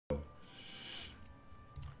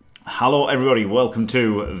Hello everybody, welcome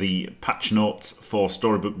to the patch notes for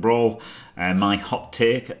Storybook Brawl. My hot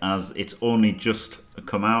take, as it's only just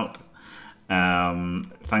come out.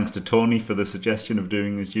 Thanks to Tony for the suggestion of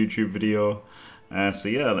doing this YouTube video. So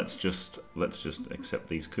yeah, let's just accept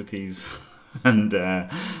these cookies and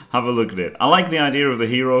have a look at it. I like the idea of the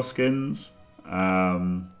hero skins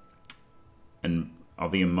and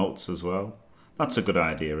of the emotes as well. That's a good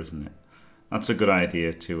idea, isn't it? That's a good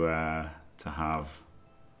idea to have.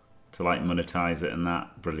 To like monetize it and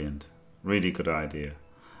that. Brilliant. Really good idea.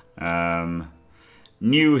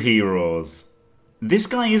 New heroes. This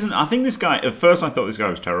guy isn't... I think this guy... At first I thought this guy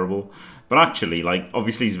was terrible. But actually, like,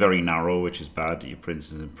 obviously he's very narrow, which is bad. Your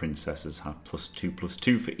princes and princesses have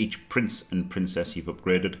 +2/+2 for each prince and princess you've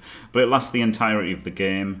upgraded. But it lasts the entirety of the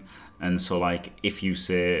game. And so, like, if you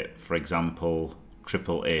say, for example,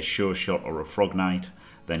 triple A sure shot or a frog knight,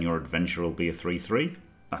 then your adventure will be a 3/3.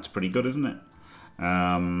 That's pretty good, isn't it?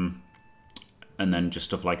 And then just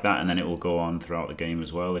stuff like that, and then it will go on throughout the game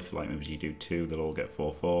as well. If like maybe you do 2, they'll all get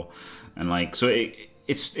 4/4, and like so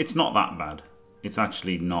it's not that bad. It's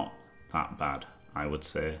actually not that bad, I would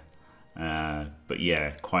say. But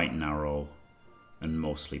yeah, quite narrow and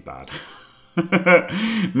mostly bad.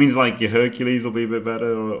 It means like your Hercules will be a bit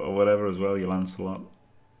better or whatever as well. Your Lancelot.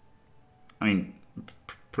 I mean,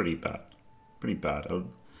 pretty bad, pretty bad.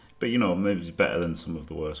 But you know, maybe it's better than some of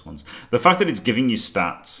the worst ones. The fact that it's giving you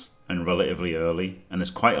stats and relatively early, and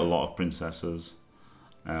there's quite a lot of princesses.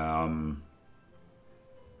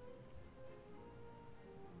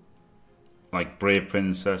 Like Brave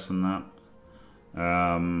Princess and that.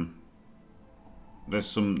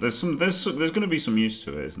 There's going to be some use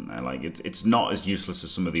to it, isn't there? Like it's not as useless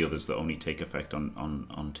as some of the others that only take effect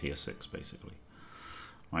on tier 6 basically.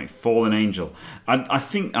 Right, Fallen Angel. I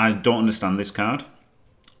think I don't understand this card.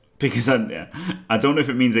 Because I don't know if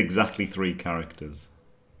it means exactly 3 characters,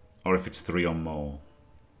 or if it's 3 or more.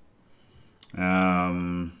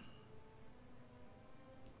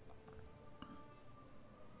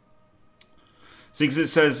 See, because it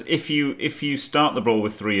says if you start the brawl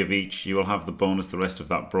with 3 of each, you will have the bonus the rest of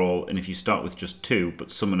that brawl, and if you start with just 2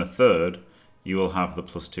 but summon a 3rd, you will have the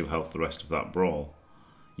 +2 health the rest of that brawl.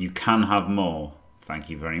 You can have more.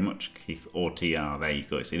 Thank you very much, Keith. OTR. There you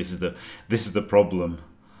go. See, this is the problem.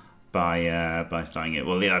 By starting it.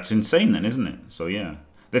 Well, yeah, that's insane then, isn't it? So yeah,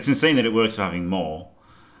 that's insane that it works for having more,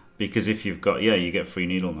 because if you've got you get free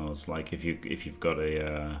needle nose. Like if you've got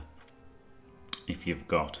a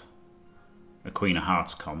Queen of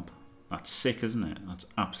Hearts comp, that's sick, isn't it? That's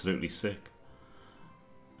absolutely sick.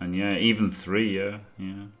 And yeah, even 3, yeah.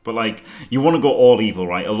 But like, you want to go all evil,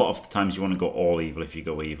 right? A lot of the times you want to go all evil if you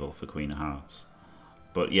go evil for Queen of Hearts.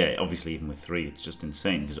 But yeah, obviously even with 3, it's just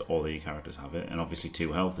insane because all the characters have it, and obviously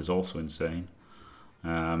 2 health is also insane.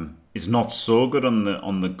 It's not so good on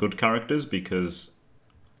the good characters because,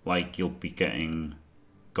 like, you'll be getting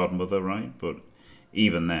Godmother, right? But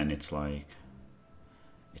even then, it's like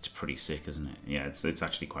it's pretty sick, isn't it? Yeah, it's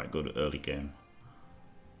actually quite good early game.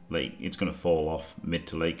 Like it's gonna fall off mid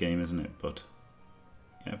to late game, isn't it? But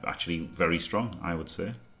yeah, actually very strong, I would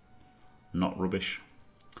say. Not rubbish.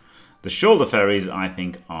 The shoulder fairies, I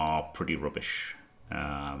think, are pretty rubbish.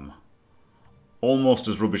 Almost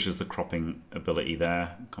as rubbish as the cropping ability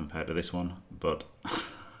there compared to this one. But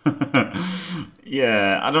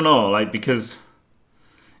yeah, I don't know, like, because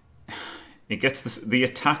it gets the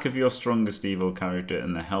attack of your strongest evil character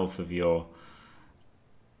and the health of your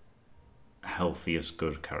healthiest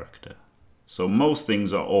good character. So most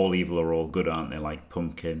things are all evil or all good, aren't they? Like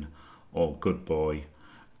Pumpkin or Good Boy.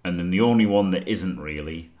 And then the only one that isn't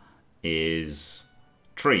really is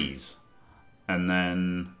trees. And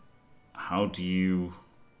then how do you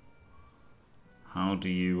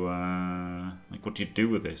like, what do you do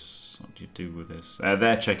with this? What do you do with this?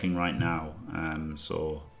 They're checking right now,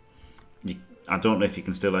 so I don't know if you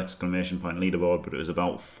can still exclamation point leaderboard, but it was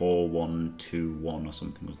about 4121 or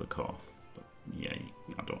something was the cutoff. But yeah,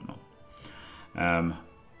 I don't know.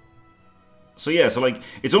 So yeah, so like,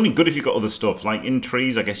 it's only good if you've got other stuff. Like in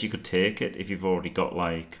trees, I guess you could take it if you've already got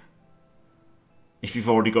like, if you've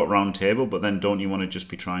already got round table, but then don't you want to just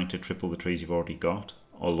be trying to triple the trees you've already got,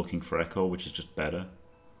 or looking for echo, which is just better?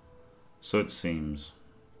 So it seems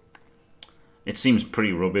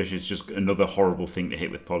pretty rubbish. It's just another horrible thing to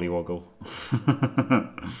hit with Polywoggle.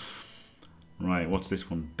 Right, what's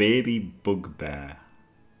this one? Baby Bugbear.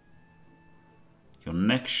 Your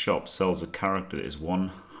next shop sells a character that is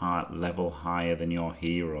 1 heart level higher than your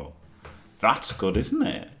hero. That's good, isn't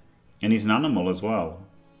it? And he's an animal as well.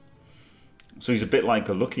 So he's a bit like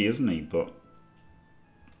a Lucky, isn't he? But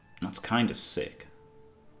that's kind of sick.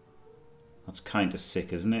 That's kind of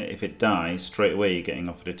sick, isn't it? If it dies, straight away you're getting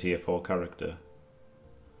offered a tier 4 character.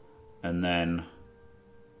 And then...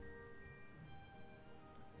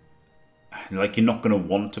 like, you're not going to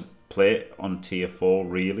want to play it on tier 4,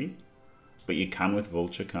 really. But you can with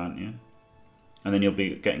Vulture, can't you? And then you'll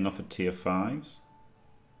be getting offered tier 5s.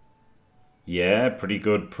 Yeah, pretty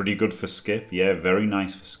good for Skip. Yeah, very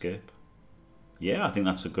nice for Skip. Yeah, I think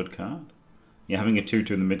that's a good card. Yeah, having a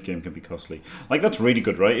 2-2 in the mid game can be costly. Like, that's really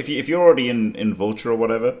good, right? If you're already in Vulture or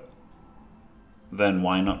whatever, then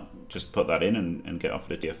why not just put that in and get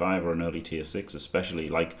offered a tier 5 or an early tier 6, especially.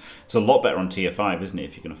 Like, it's a lot better on tier 5, isn't it,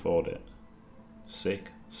 if you can afford it?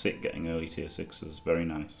 Sick. Sick getting early tier 6s. Very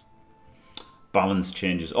nice. Balance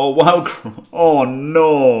changes. Oh, Wild Growth. Oh,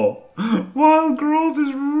 no. Wild Growth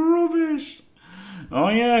is rubbish. Oh,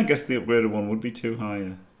 yeah, I guess the upgraded one would be too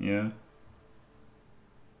high. Yeah.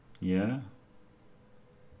 Yeah.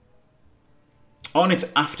 Oh, and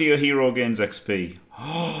it's after your hero gains XP.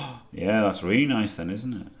 Oh, yeah, that's really nice then,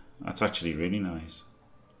 isn't it? That's actually really nice.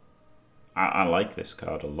 I like this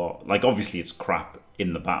card a lot. Like, obviously it's crap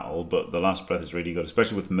in the battle, but the Last Breath is really good,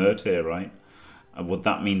 especially with Murtaugh, right? Would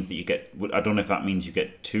that means that you get... I don't know if that means you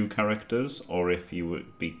get 2 characters, or if you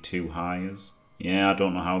would be 2 highs. Yeah, I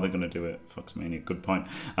don't know how they're going to do it. Foxmania, good point.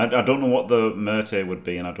 I don't know what the Murtaugh would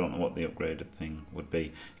be, and I don't know what the upgraded thing would be.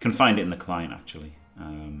 You can find it in the client, actually.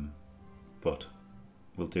 But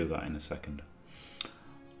we'll do that in a second.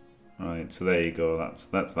 Right, so there you go.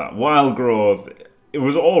 That's that. Wild Growth. It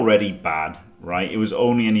was already bad, right? It was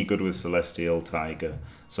only any good with Celestial Tiger.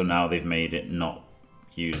 So now they've made it not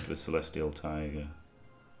used with Celestial Tiger.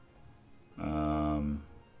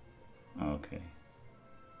 Okay.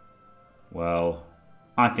 Well,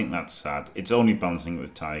 I think that's sad. It's only balancing it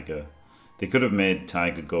with Tiger. They could have made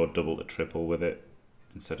Tiger go double to triple with it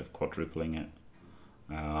instead of quadrupling it.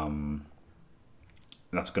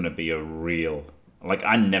 That's going to be a real... Like,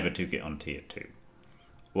 I never took it on tier 2.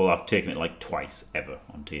 Well, I've taken it like twice ever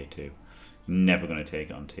on tier 2. Never going to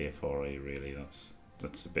take it on tier 4A, really. That's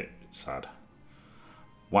a bit sad.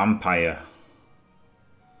 Vampire.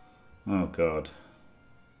 Oh, God.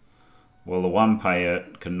 Well, the Vampire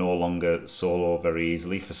can no longer solo very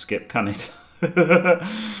easily for Skip, can it?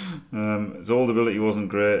 His old ability wasn't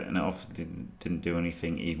great, and it often didn't do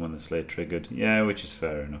anything even when the Slay triggered. Yeah, which is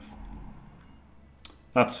fair enough.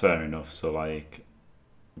 That's fair enough, so like...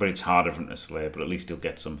 But it's harder for him to slay, but at least he'll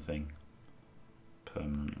get something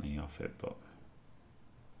permanently off it, but...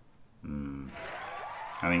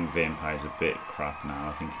 I think Vampire's a bit crap now.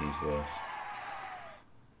 I think he's worse.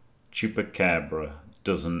 Chupacabra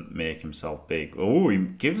doesn't make himself big. Oh, he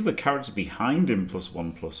gives the characters behind him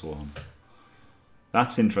 +1/+1.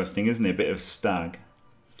 That's interesting, isn't it? A bit of stag.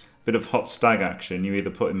 Bit of hot stag action. You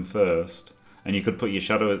either put him first, and you could put your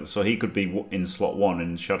Shadow... So he could be in slot 1,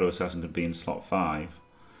 and Shadow Assassin could be in slot 5.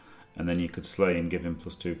 And then you could slay and give him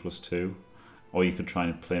 +2/+2. Or you could try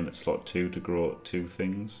and play him at slot 2 to grow 2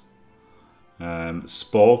 things.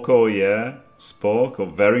 Sporko, yeah. Sporko.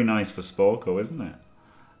 Very nice for Sporko, isn't it?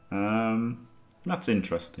 That's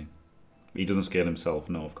interesting. He doesn't scale himself.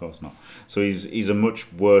 No, of course not. So he's a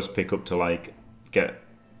much worse pickup to like get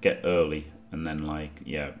early and then like,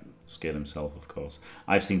 yeah, scale himself, of course.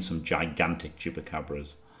 I've seen some gigantic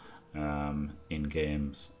Chupacabras in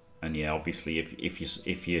games. And yeah, obviously,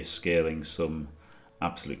 if you're scaling some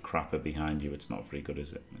absolute crapper behind you, it's not very good,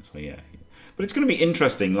 is it? So yeah, but it's going to be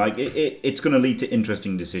interesting. Like it's going to lead to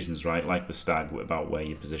interesting decisions, right? Like the stag about where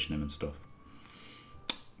you position him and stuff.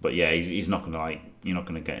 But yeah, he's not going to like you're not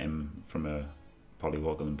going to get him from a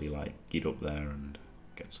polywoggle and be like get up there and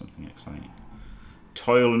get something exciting.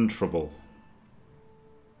 Toil and Trouble.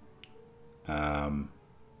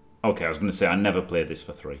 Okay, I was going to say I never played this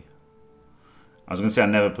for 3. I was going to say I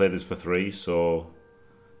never played this for 3, so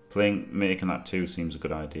making that 2 seems a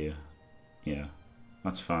good idea. Yeah,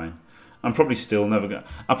 that's fine. I'm probably still never going to...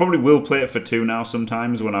 I probably will play it for 2 now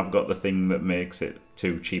sometimes when I've got the thing that makes it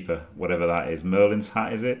 2 cheaper, whatever that is. Merlin's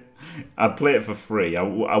Hat, is it? I'd play it for free. I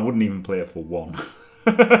wouldn't even play it for 1,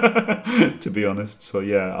 to be honest. So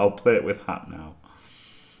yeah, I'll play it with Hat now.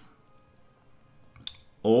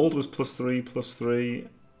 Old was +3/+3,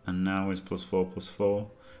 and now is +4/+4.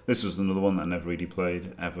 This was another one that I never really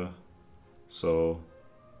played, ever. So,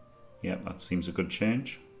 yeah, that seems a good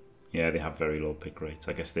change. Yeah, they have very low pick rates.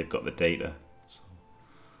 I guess they've got the data. So.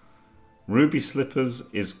 Ruby Slippers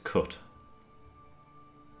is cut.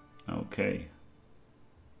 Okay.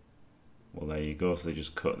 Well, there you go. So they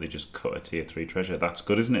just cut a tier 3 treasure. That's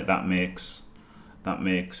good, isn't it? That makes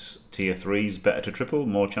tier 3s better to triple,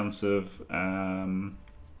 more chance of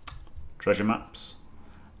treasure maps.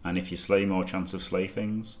 And if you slay, more chance of slay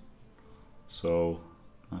things. So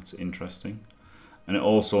That's interesting. And it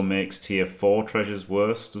also makes tier 4 treasures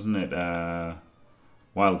worse, doesn't it?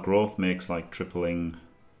 Wild Growth makes like tripling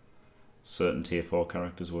certain tier 4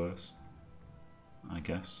 characters worse, I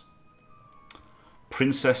guess.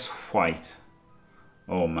 Princess White.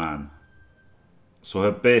 Oh man. So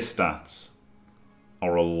her base stats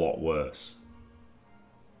are a lot worse.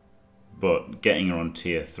 But getting her on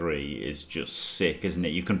tier 3 is just sick, isn't it?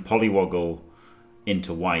 You can polywoggle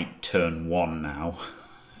into white turn 1 now.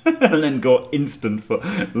 And then go instant for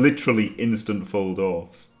literally instant full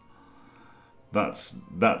dwarfs. That's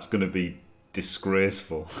going to be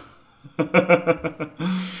disgraceful.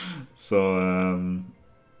 So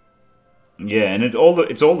yeah, and it's all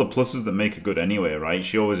the pluses that make her good anyway, right?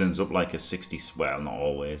 She always ends up like a 60, well, not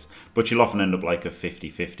always, but she'll often end up like a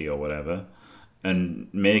 50-50 or whatever. And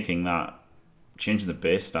making that, changing the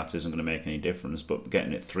base stats isn't going to make any difference, but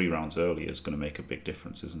getting it 3 rounds early is going to make a big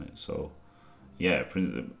difference, isn't it? So yeah,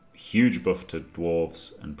 huge buff to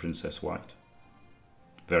dwarves and Princess White.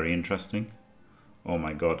 Very interesting. Oh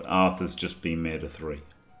my god, Arthur's just been made a 3.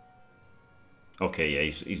 Okay, yeah,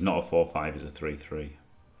 he's not a 4-5, he's a 3-3.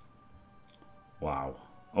 Wow.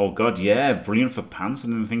 Oh god, yeah, brilliant for Pants. I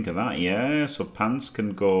didn't think of that. Yeah, so Pants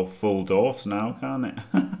can go full dwarfs now, can't it?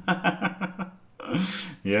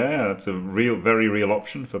 Yeah, that's a very real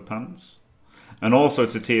option for Pants. And also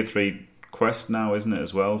it's a tier 3 quest now, isn't it,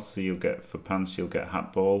 as well? So you'll get, for Pants, you'll get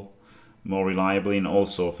Hat Ball more reliably. And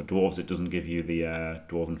also for dwarves, it doesn't give you the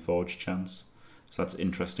Dwarven Forge chance. So that's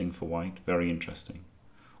interesting for White. Very interesting.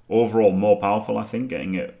 Overall, more powerful, I think,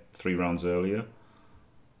 getting it 3 rounds earlier.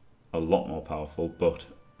 A lot more powerful, but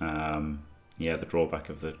yeah, the drawback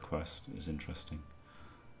of the quest is interesting.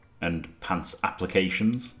 And Pants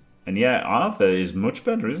applications. And yeah, Arthur is much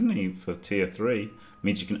better, isn't he, for tier 3?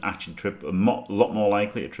 Means you can actually triple, a lot more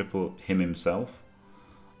likely to triple him himself.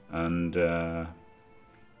 And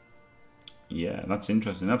yeah, that's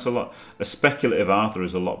interesting. That's a lot. A speculative Arthur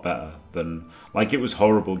is a lot better than, like, it was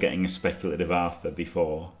horrible getting a speculative Arthur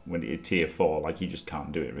before when it tier 4. Like, you just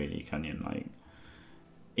can't do it really, can you? Like,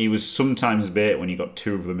 he was sometimes bait when you got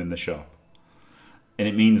 2 of them in the shop. And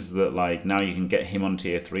it means that, like, now you can get him on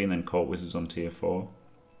tier 3 and then Court Wizards on tier 4.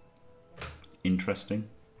 Interesting.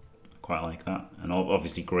 Quite like that. And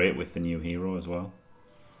obviously great with the new hero as well.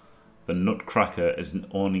 The Nutcracker has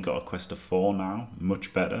only got a quest of 4 now.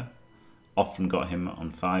 Much better. Often got him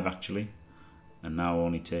on 5 actually. And now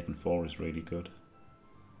only taking 4 is really good.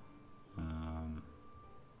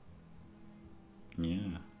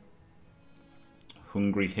 Yeah.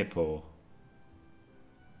 Hungry Hippo.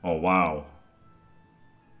 Oh wow.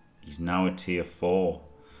 He's now a tier 4.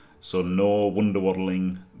 So no Wonder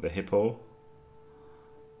Waddling the Hippo.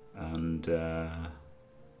 And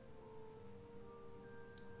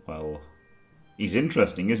well, he's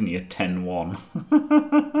interesting, isn't he? A 10-1.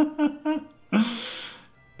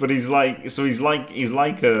 But he's like an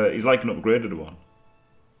upgraded one.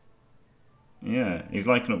 Yeah, he's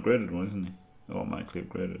like an upgraded one, isn't he? Automatically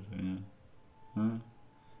upgraded, yeah.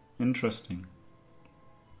 Interesting.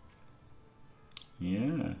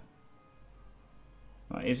 Yeah.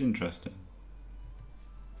 That is interesting.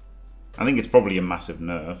 I think it's probably a massive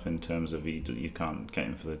nerf in terms of you can't get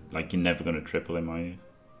him for the, like, you're never going to triple him, are you?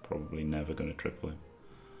 Probably never going to triple him.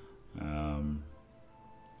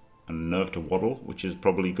 And nerf to Waddle, which is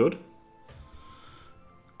probably good.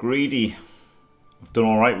 Greedy. I've done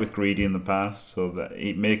alright with Greedy in the past, so that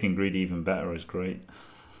making Greedy even better is great.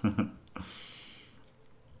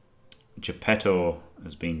 Geppetto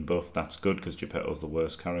has been buffed. That's good because Geppetto's the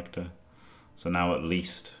worst character. So now at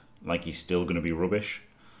least, like, he's still going to be rubbish.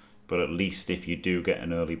 But at least if you do get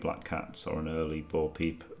an early Black Cats or an early Bo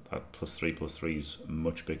Peep, that +3/+3 is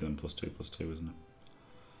much bigger than +2/+2, isn't it?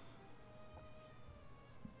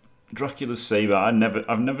 Dracula's Saber.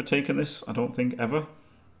 I've never taken this, I don't think, ever.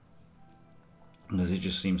 Because it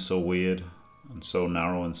just seems so weird and so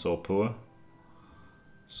narrow and so poor.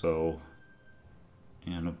 So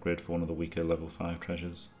yeah, an upgrade for one of the weaker level 5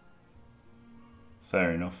 treasures.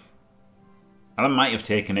 Fair enough. And I might have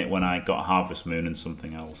taken it when I got Harvest Moon and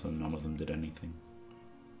something else, and none of them did anything.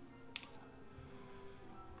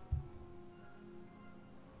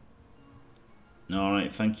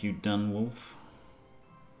 Alright, thank you, Dan Wolf.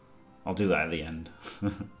 I'll do that at the end.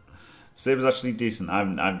 Saber's actually decent. I've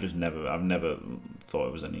never thought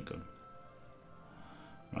it was any good.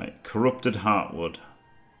 Right, Corrupted Heartwood.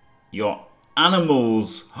 Your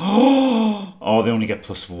animals. Oh, they only get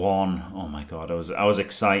 +1. Oh my god, I was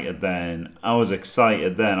excited then. I was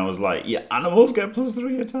like, yeah, animals get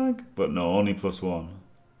 +3 attack, but no, only +1.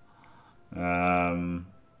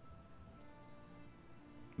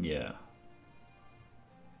 Yeah.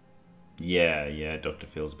 Yeah, yeah, Dr.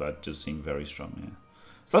 Feels Bad does seem very strong, yeah.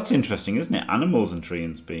 So that's interesting, isn't it? Animals and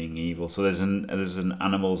treants being evil. So there's an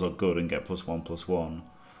animals are good and get +1/+1,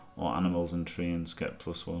 or animals and treants get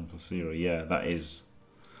 +1/+0. Yeah, that is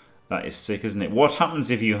sick, isn't it? What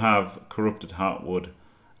happens if you have corrupted Heartwood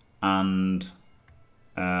and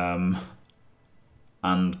Crown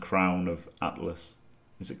of Atlas?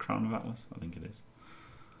 Is it Crown of Atlas? I think it is.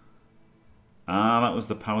 Ah, that was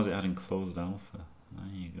the powers it had in closed alpha. There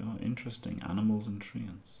you go. Interesting. Animals and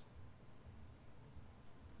treants.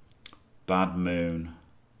 Bad Moon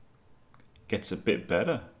gets a bit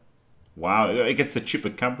better. Wow, it gets the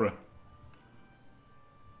Chupacabra.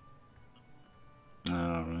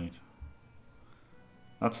 Ah, right.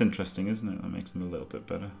 That's interesting, isn't it? That makes them a little bit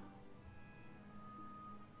better.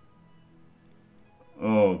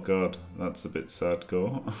 Oh god, that's a bit sad.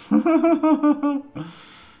 Go.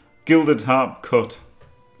 Gilded Harp Cut.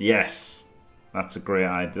 Yes. That's a great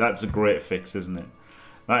idea. That's a great fix, isn't it?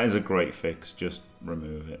 That is a great fix. Just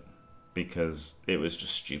remove it. Because it was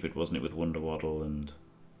just stupid, wasn't it, with Wonder Waddle, and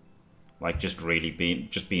like just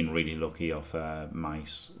being really lucky off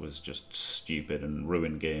mice was just stupid and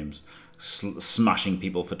ruined games. Smashing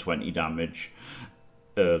people for 20 damage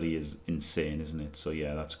early is insane, isn't it? So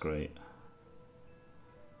yeah, that's great.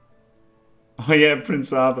 Oh yeah,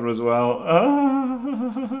 Prince Arthur as well.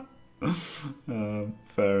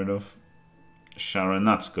 Fair enough. Sharon,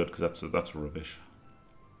 that's good because that's rubbish.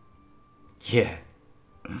 Yeah.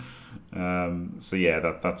 So yeah,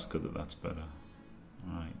 that's good. That's better.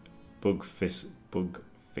 Right. Bug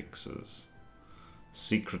fixes.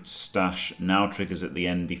 Secret stash now triggers at the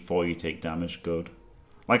end before you take damage. Good.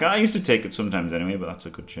 Like I used to take it sometimes anyway, but that's a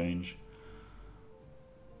good change.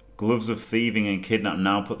 Gloves of Thieving and Kidnap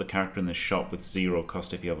now put the character in the shop with 0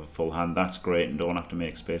 cost if you have a full hand. That's great, and don't have to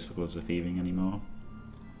make space for Gloves of Thieving anymore.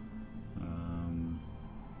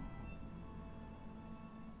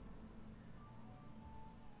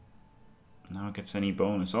 Now it gets any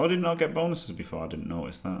bonus. Oh, I did not get bonuses before. I didn't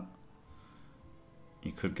notice that.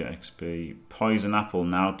 You could get XP. Poison Apple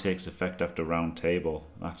now takes effect after Round Table.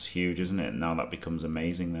 That's huge, isn't it? Now that becomes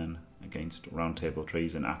amazing then against Round Table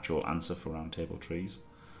trees. An actual answer for Round Table trees.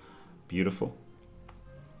 Beautiful.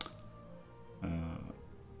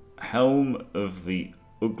 Helm of the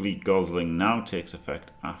Ugly Gosling now takes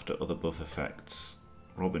effect after other buff effects.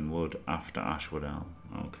 Robin Wood after Ashwood Elm.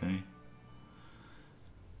 Okay.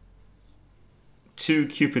 2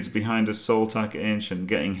 Cupids behind a Soltak Ancient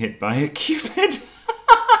getting hit by a Cupid.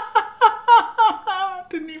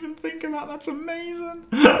 Didn't even think of that. That's amazing.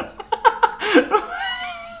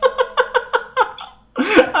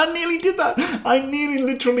 I nearly did that. I nearly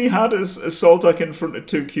literally had a Soltak in front of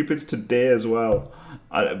 2 Cupids today as well.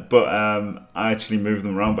 I actually moved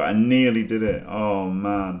them around, but I nearly did it. Oh,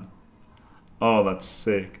 man. Oh, that's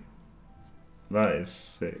sick. That is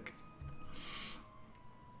sick.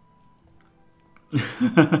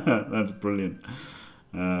 That's brilliant.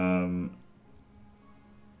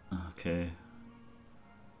 Okay.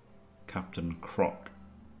 Captain Croc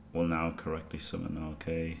will now correctly summon.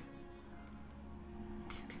 Okay.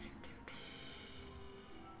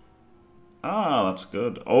 Ah, that's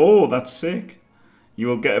good. Oh, that's sick. You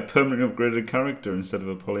will get a permanent upgraded character instead of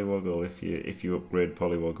a Polywoggle if you upgrade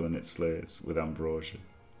Polywoggle and it slays with Ambrosia.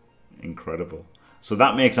 Incredible. So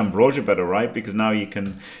that makes Ambrosia better, right? Because now you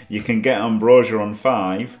can get Ambrosia on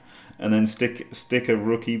 5 and then stick a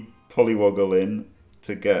rookie Polywoggle in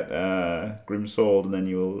to get Grim Sword, and then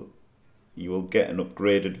you will get an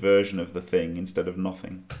upgraded version of the thing instead of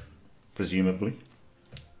nothing, presumably.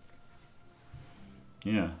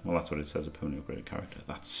 Yeah, well that's what it says, a permanently upgraded character.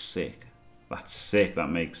 That's sick. That's sick. That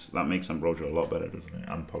makes Ambrosia a lot better, doesn't it?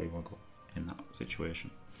 And Polywoggle in that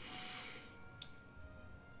situation.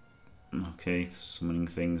 Okay, summoning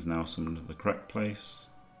things now summoned to the correct place.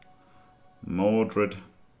 Mordred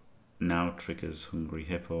now triggers Hungry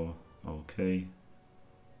Hippo. Okay.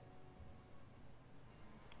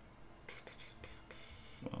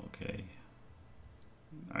 Okay.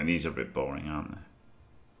 And these are a bit boring, aren't they?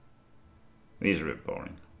 These are a bit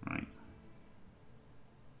boring, right?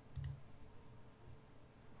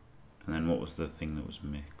 And then what was the thing that was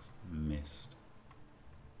missed?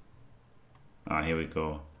 Ah, here we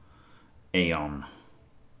go. Aeon.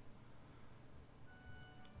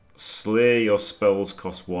 Slay your spells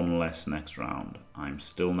cost 1 less next round. I'm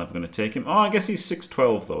still never going to take him. Oh, I guess he's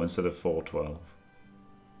 612 though instead of 412.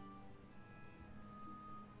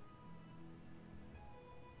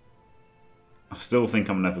 I still think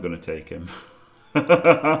I'm never going to take him.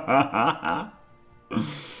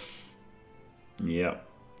 Yep.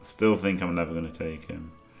 Still think I'm never going to take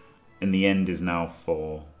him. And the end is now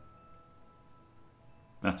 4.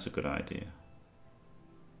 That's a good idea.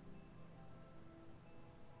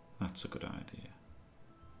 That's a good idea.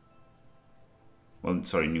 Well,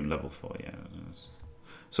 sorry, new level 4, yeah.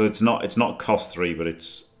 So it's not cost 3, but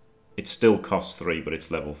it's still cost 3, but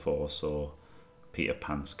it's level 4, so Peter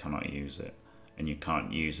Pants cannot use it. And you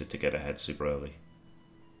can't use it to get ahead super early.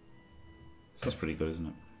 So that's pretty good, isn't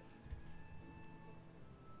it?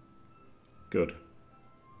 Good.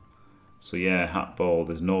 So yeah, Hat Ball,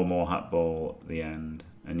 there's no more Hat Ball at the end.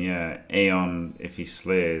 And yeah, Aeon, if he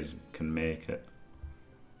slays, can make it.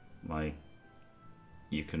 Like,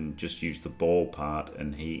 you can just use the ball part,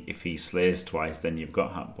 and if he slays twice, then you've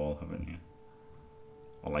got Hat Ball, haven't you?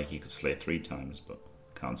 Or like, you could slay 3 times, but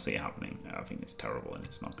can't see it happening. I think it's terrible, and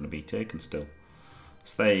it's not going to be taken still.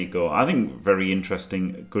 So there you go. I think very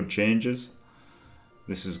interesting, good changes.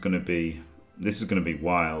 This is going to be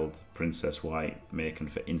wild. Princess White making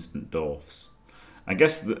for instant dwarfs. I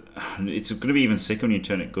guess it's going to be even sicker when you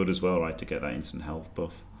turn it good as well, right? To get that instant health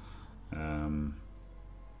buff.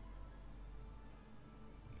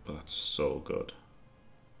 But that's so good.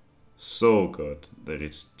 So good that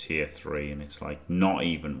it's tier 3 and it's like not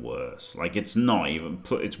even worse. Like it's not even,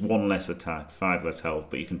 it's 1 less attack, 5 less health,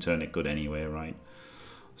 but you can turn it good anyway, right?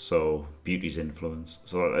 So Beauty's Influence.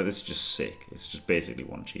 So this is just sick. It's just basically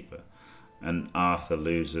 1 cheaper. And Arthur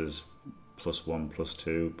loses +1,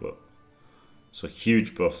 +2, but so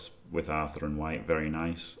huge buffs with Arthur and White, very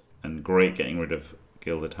nice. And great getting rid of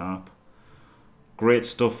Gilded Harp. Great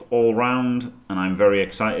stuff all round, and I'm very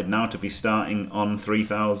excited now to be starting on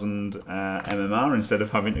 3000 MMR instead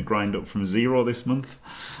of having to grind up from 0 this month.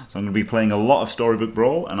 So I'm going to be playing a lot of Storybook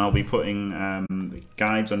Brawl, and I'll be putting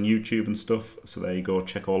guides on YouTube and stuff. So there you go,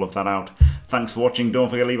 check all of that out. Thanks for watching, don't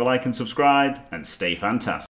forget to leave a like and subscribe, and stay fantastic.